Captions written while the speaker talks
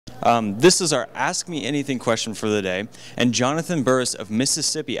This is our Ask Me Anything question for the day, and Jonathan Burris of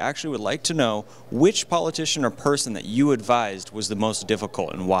Mississippi actually would like to know which politician or person that you advised was the most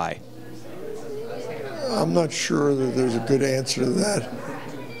difficult and why. I'm not sure that there's a good answer to that.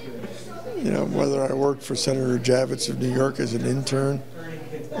 You know, whether I worked for Senator Javits of New York as an intern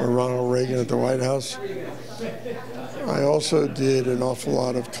or Ronald Reagan at the White House. I also did an awful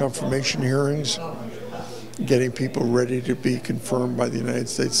lot of confirmation hearings, getting people ready to be confirmed by the United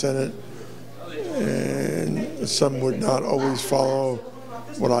States Senate. And some would not always follow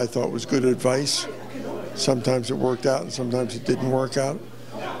what I thought was good advice. Sometimes it worked out and sometimes it didn't work out.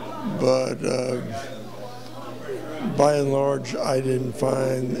 But by and large, I didn't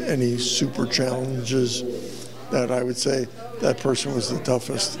find any super challenges that I would say that person was the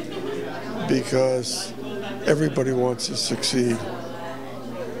toughest, because everybody wants to succeed.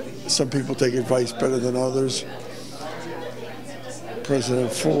 Some people take advice better than others.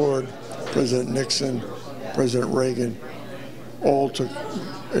 President Ford, President Nixon, President Reagan all took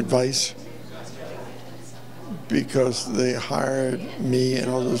advice because they hired me and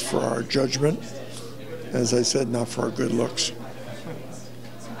others for our judgment. As I said, not for our good looks.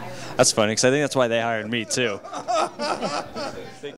 That's funny, because I think that's why they hired me, too.